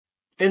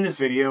In this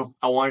video,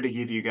 I wanted to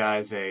give you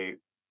guys a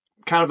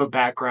kind of a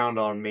background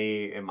on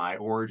me and my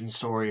origin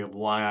story of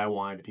why I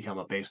wanted to become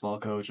a baseball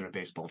coach and a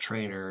baseball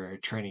trainer,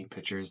 training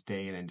pitchers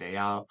day in and day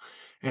out,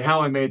 and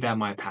how I made that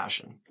my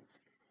passion.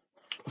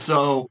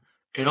 So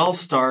it all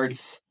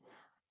starts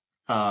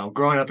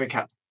growing up in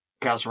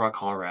Castle Rock,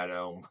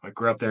 Colorado. I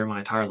grew up there my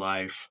entire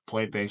life,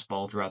 played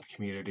baseball throughout the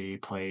community,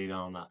 played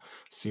on a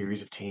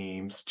series of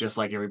teams, just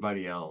like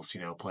everybody else,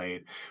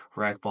 played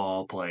rec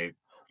ball, played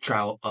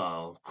club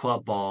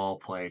ball,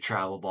 played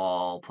travel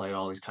ball, played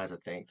all these kinds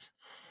of things.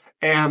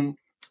 And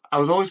I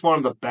was always one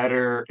of the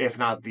better, if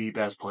not the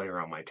best player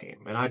on my team.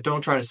 And I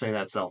don't try to say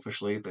that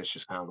selfishly, but it's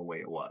just kind of the way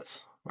it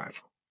was. Right.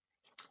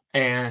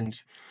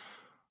 And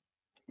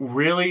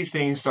really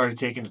things started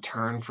taking a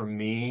turn for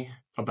me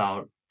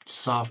about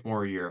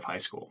sophomore year of high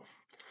school.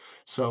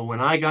 So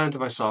when I got into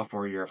my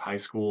sophomore year of high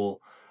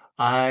school,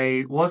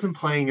 I wasn't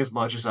playing as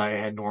much as I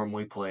had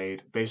normally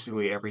played.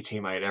 Basically, every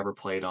team I had ever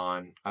played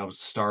on, I was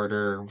a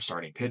starter,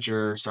 starting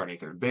pitcher, starting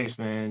third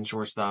baseman,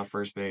 shortstop,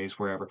 first base,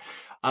 wherever.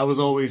 I was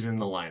always in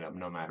the lineup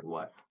no matter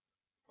what.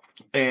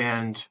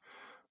 And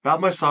about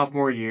my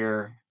sophomore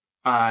year,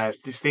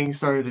 these things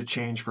started to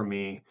change for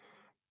me,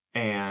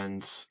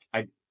 and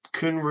I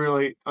couldn't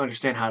really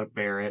understand how to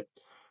bear it.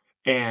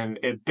 And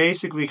it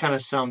basically kind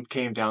of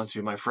came down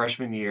to my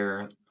freshman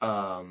year.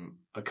 A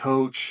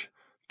coach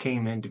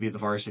came in to be the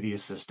varsity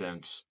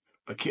assistant,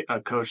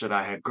 a coach that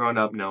I had grown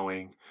up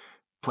knowing,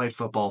 played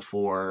football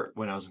for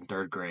when I was in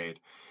third grade.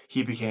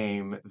 He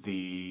became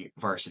the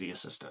varsity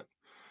assistant.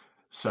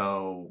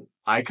 So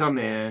I come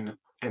in,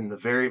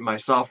 and my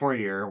sophomore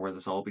year, where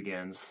this all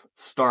begins,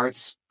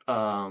 starts.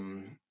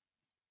 The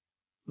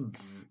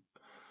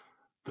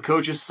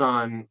coach's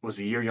son was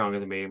a year younger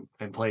than me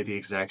and played the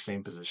exact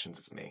same positions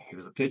as me. He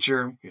was a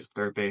pitcher, he was a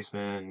third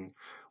baseman,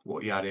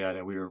 yada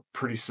yada. We were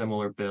pretty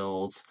similar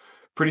builds,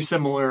 pretty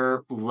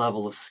similar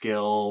level of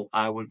skill.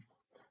 I would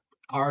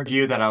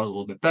argue that I was a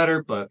little bit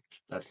better, but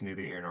that's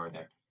neither here nor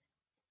there.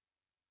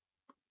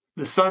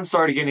 The son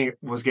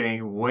was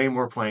getting way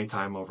more playing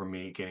time over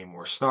me, getting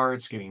more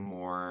starts, getting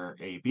more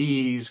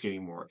ABs,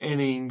 getting more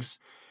innings,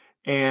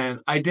 and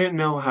I didn't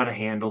know how to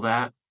handle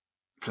that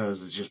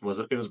because it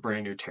was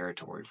brand new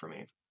territory for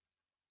me.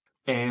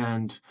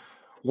 And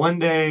one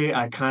day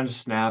I kind of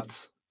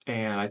snapped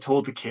and I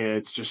told the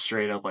kids just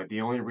straight up, like,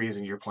 the only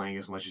reason you're playing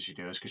as much as you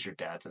do is because your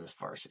dad's a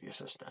varsity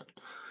assistant.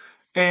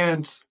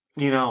 And,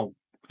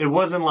 it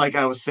wasn't like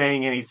I was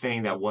saying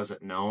anything that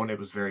wasn't known. It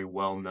was very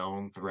well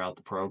known throughout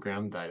the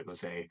program that it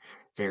was a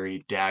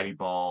very daddy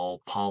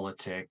ball,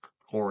 politic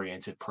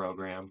oriented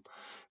program.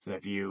 So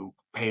if you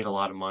paid a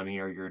lot of money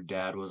or your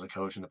dad was a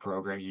coach in the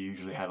program, you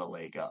usually had a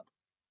leg up.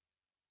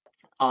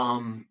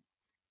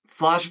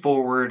 Flash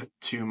forward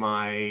to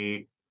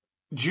my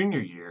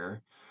junior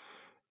year,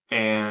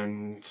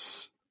 and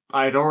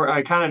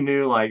I kind of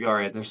knew, like, all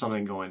right, there's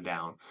something going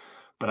down.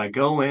 But I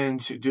go in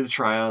to do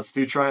tryouts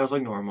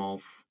like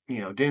normal,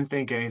 didn't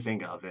think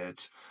anything of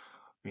it,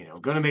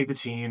 gonna make the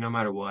team no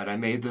matter what. I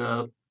made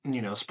the,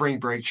 spring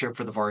break trip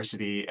for the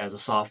varsity as a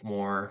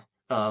sophomore,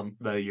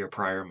 the year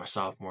prior, my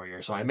sophomore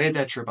year. So I made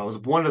that trip. I was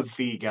one of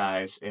the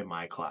guys in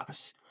my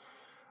class.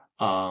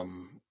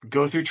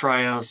 Go through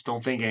tryouts,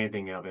 don't think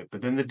anything of it.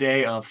 But then the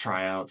day of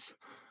tryouts,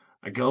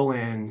 I go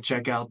in,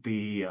 check out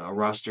the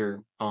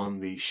roster on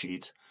the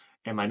sheet,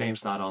 and my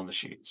name's not on the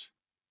sheets.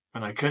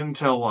 And I couldn't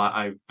tell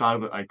why.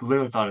 I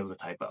literally thought it was a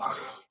typo.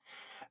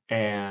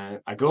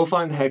 And I go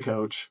find the head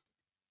coach,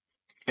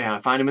 and I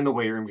find him in the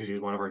weight room because he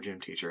was one of our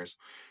gym teachers.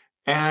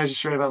 And I just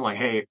straight up, I'm like,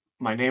 hey,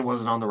 my name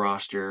wasn't on the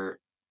roster.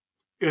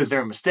 Is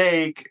there a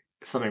mistake?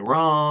 Something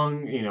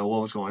wrong?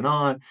 What was going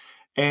on?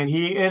 And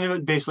he ended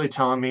up basically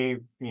telling me,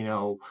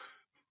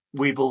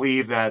 we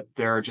believe that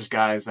there are just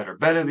guys that are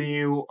better than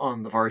you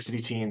on the varsity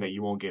team that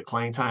you won't get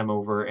playing time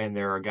over, and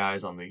there are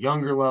guys on the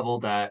younger level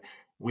that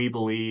we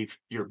believe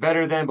you're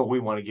better than, but we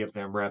want to give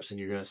them reps and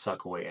you're going to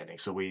suck away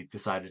innings. So we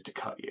decided to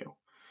cut you.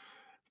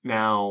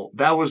 Now,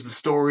 that was the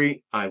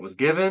story I was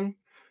given.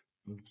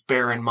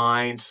 Bear in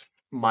mind,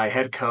 my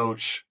head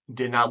coach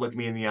did not look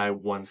me in the eye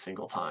one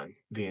single time.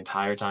 The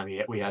entire time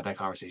we had that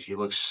conversation, he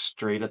looked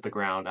straight at the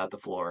ground, at the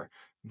floor.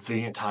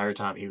 The entire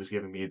time he was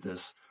giving me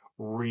this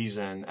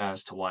reason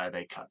as to why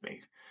they cut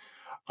me.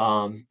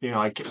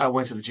 I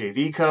went to the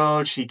JV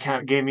coach. He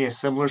kind of gave me a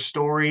similar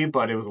story,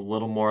 but it was a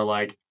little more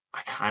like,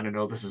 I kind of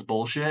know this is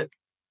bullshit.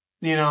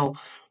 I'm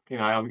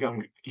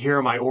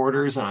hearing my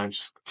orders and I'm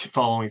just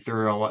following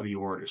through on what the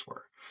orders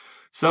were.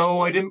 So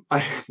I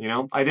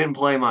didn't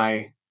play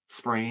my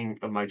spring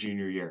of my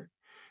junior year,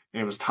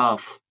 and it was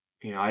tough.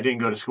 I didn't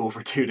go to school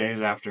for 2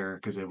 days after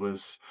because it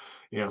was,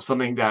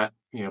 something that,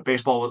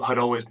 baseball had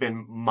always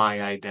been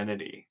my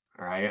identity.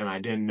 Right. And I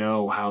didn't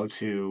know how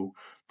to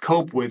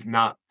cope with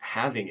not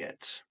having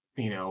it,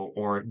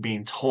 or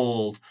being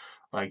told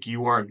like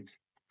you weren't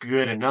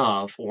good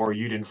enough or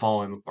you didn't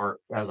fall in, or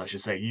as I should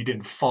say, you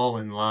didn't fall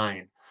in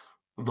line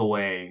the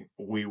way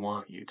we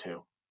want you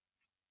to.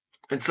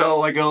 And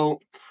so I go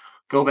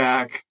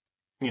back,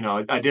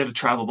 I did a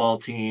travel ball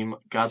team,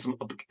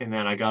 and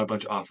then I got a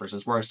bunch of offers.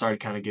 That's where I started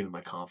kind of getting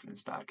my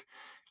confidence back.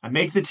 I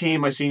make the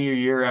team my senior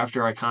year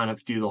after I kind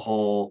of do the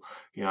whole,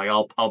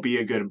 I'll be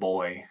a good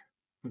boy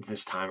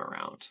this time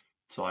around.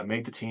 So I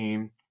make the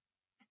team,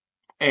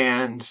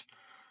 and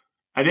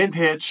I didn't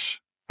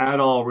pitch at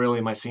all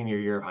really my senior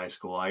year of high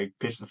school. I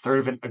pitched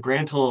a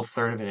grand total of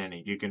third of an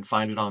inning. You can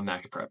find it on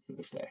MacPrep to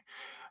this day.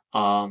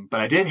 But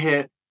I did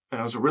hit, and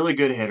I was a really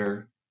good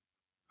hitter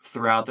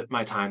throughout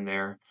my time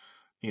there.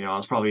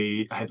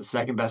 I had the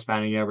second best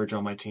batting average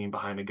on my team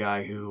behind a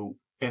guy who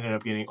ended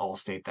up getting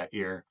All-State that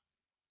year.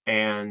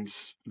 And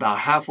about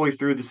halfway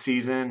through the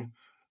season,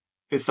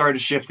 it started to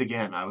shift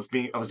again. I was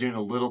doing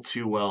a little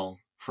too well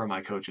for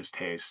my coach's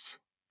taste.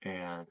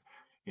 And,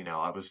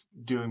 I was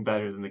doing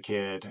better than the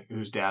kid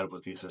whose dad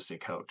was the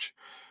assistant coach.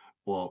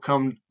 Well,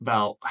 come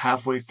about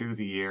halfway through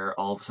the year,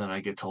 all of a sudden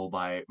I get told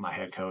by my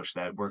head coach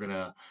that we're going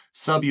to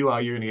sub you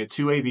out. You're going to get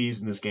 2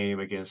 ABs in this game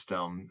against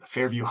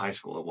Fairview High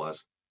School it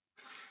was.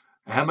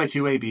 I had my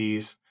 2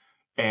 ABs,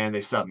 and they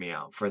subbed me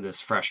out for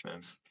this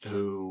freshman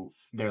who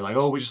they're like,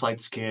 oh, we just like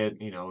this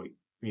kid, no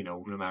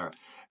matter.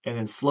 And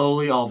then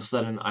slowly, all of a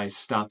sudden, I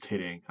stopped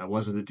hitting. I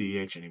wasn't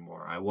the DH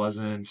anymore. I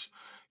wasn't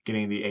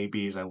getting the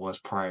ABs I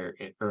was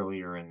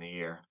earlier in the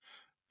year.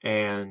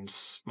 And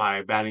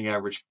my batting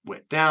average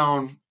went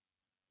down,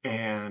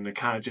 and it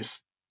kind of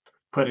just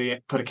put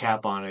a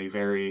cap on a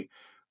very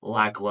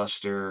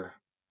lackluster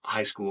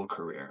high school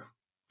career.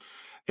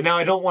 And now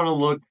I don't want to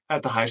look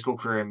at the high school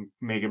career and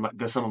make it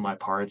the sum of my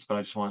parts, but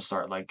I just want to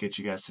start get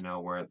you guys to know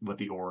what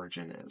the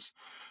origin is.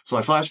 So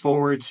I flash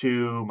forward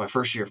to my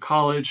first year of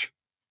college.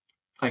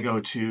 I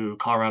go to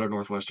Colorado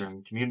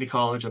Northwestern Community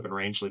College up in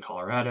Rangeley,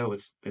 Colorado.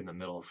 It's in the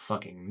middle of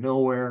fucking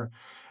nowhere.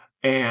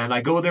 And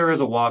I go there as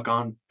a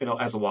walk-on,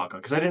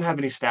 because I didn't have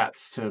any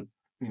stats to,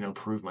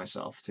 prove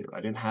myself to.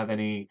 I didn't have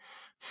any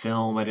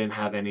film. I didn't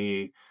have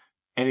anything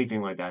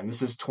like that. And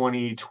this is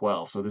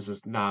 2012. So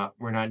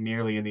we're not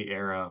nearly in the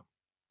era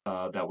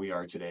that we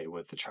are today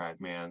with the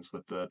TrackMans,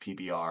 with the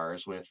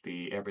PBRs, with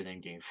the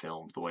everything being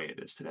filmed the way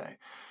it is today.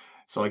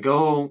 So I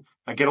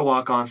get a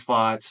walk-on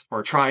spot or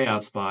a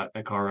tryout spot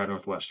at Colorado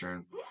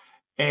Northwestern,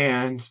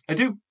 and I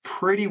do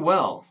pretty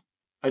well.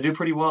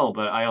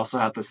 But I also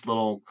have this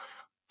little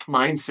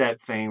mindset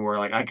thing where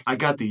I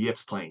got the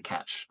yips playing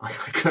catch. I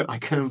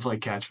couldn't play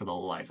catch for the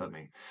life of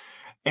me.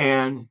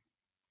 And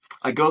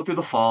I go through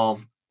the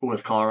fall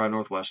with Colorado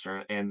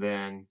Northwestern, and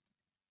then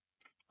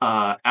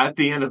at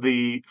the end of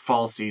the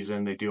fall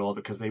season, they do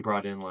because they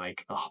brought in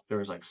there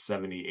was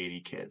 70, 80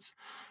 kids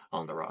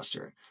on the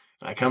roster.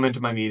 And I come into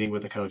my meeting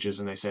with the coaches,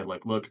 and they said,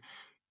 look,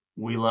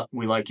 we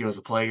like you as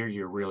a player.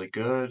 You're really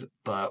good,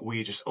 but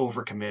we just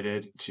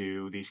overcommitted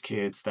to these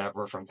kids that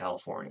were from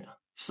California.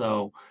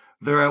 So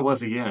there I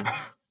was again,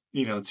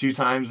 2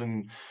 times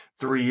in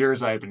 3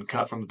 years I had been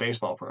cut from the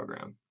baseball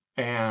program.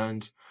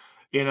 And,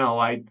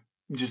 I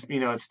just,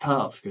 it's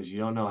tough because you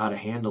don't know how to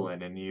handle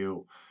it. And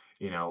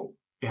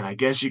and I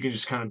guess you can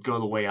just kind of go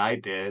the way I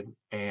did,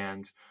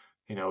 and,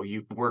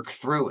 you work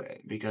through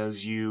it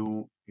because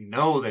you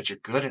know that you're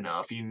good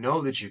enough. You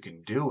know that you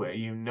can do it.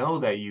 You know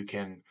that you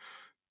can,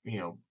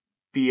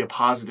 be a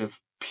positive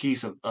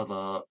piece of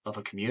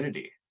a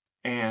community.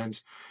 And,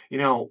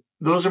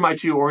 those are my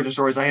 2 origin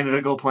stories. I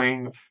ended up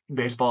playing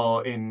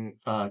baseball in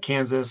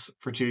Kansas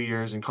for 2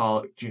 years in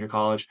junior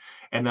college.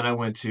 And then I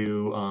went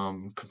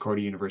to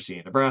Concordia University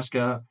in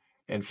Nebraska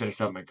and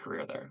finished up my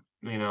career there.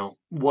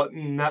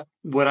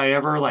 Would I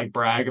ever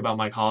brag about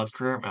my college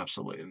career?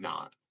 Absolutely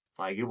not.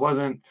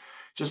 It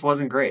just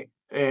wasn't great.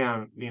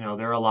 And,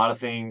 there are a lot of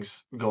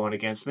things going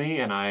against me,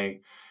 and I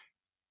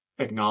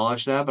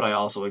acknowledge that, but I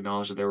also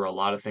acknowledge that there were a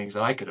lot of things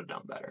that I could have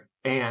done better.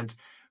 And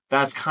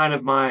that's kind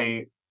of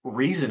my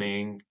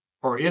reasoning,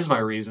 or is my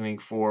reasoning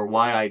for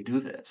why I do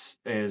this,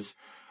 is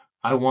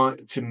I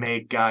want to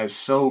make guys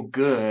so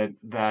good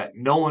that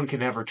no one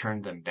can ever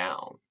turn them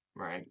down,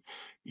 right?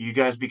 You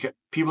guys,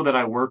 people that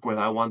I work with,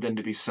 I want them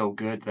to be so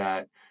good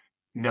that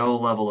no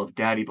level of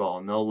daddy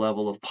ball, no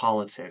level of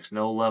politics,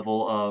 no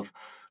level of,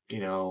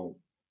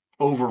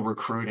 over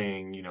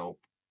recruiting,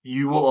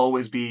 you will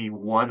always be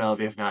one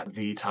of, if not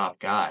the top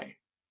guy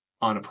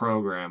on a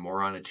program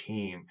or on a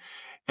team.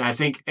 And I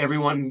think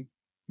everyone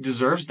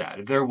deserves that.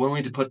 If they're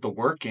willing to put the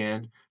work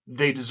in,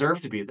 they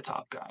deserve to be the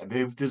top guy.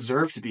 They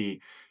deserve to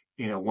be,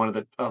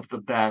 one of the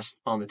best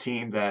on the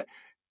team that,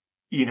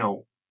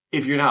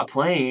 if you're not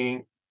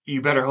playing,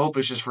 you better hope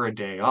it's just for a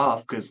day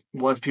off, because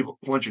once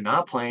you're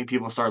not playing,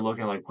 people start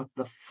looking like, what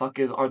the fuck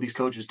are these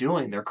coaches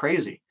doing? They're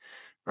crazy,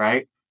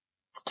 right?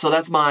 So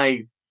that's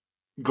my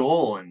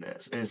goal in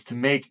this, is to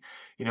make,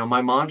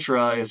 my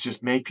mantra is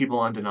just make people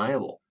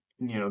undeniable.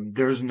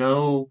 There's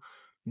no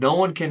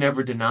one can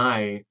ever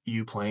deny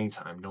you playing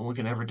time. No one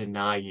can ever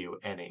deny you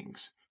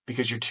innings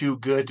because you're too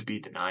good to be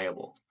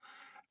deniable.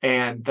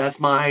 And that's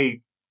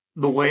the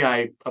way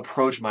I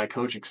approach my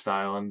coaching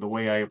style and the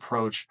way I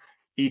approach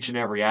each and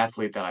every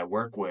athlete that I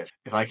work with.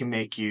 If I can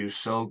make you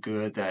so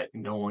good that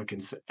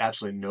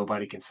absolutely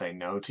nobody can say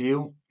no to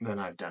you, then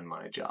I've done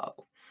my job.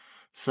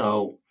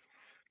 So,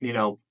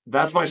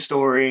 that's my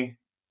story.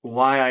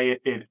 why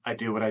I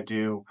do what I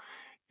do.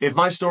 If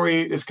my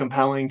story is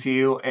compelling to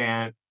you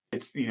and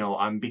it's,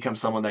 I'm become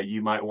someone that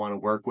you might want to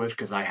work with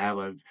because I have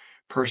a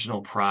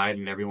personal pride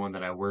in everyone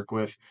that I work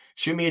with,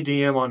 shoot me a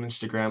DM on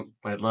Instagram.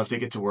 I'd love to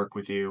get to work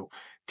with you,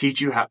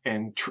 teach you how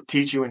and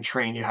teach you and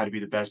train you how to be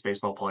the best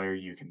baseball player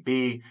you can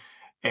be.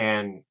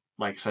 And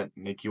like I said,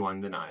 make you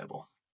undeniable.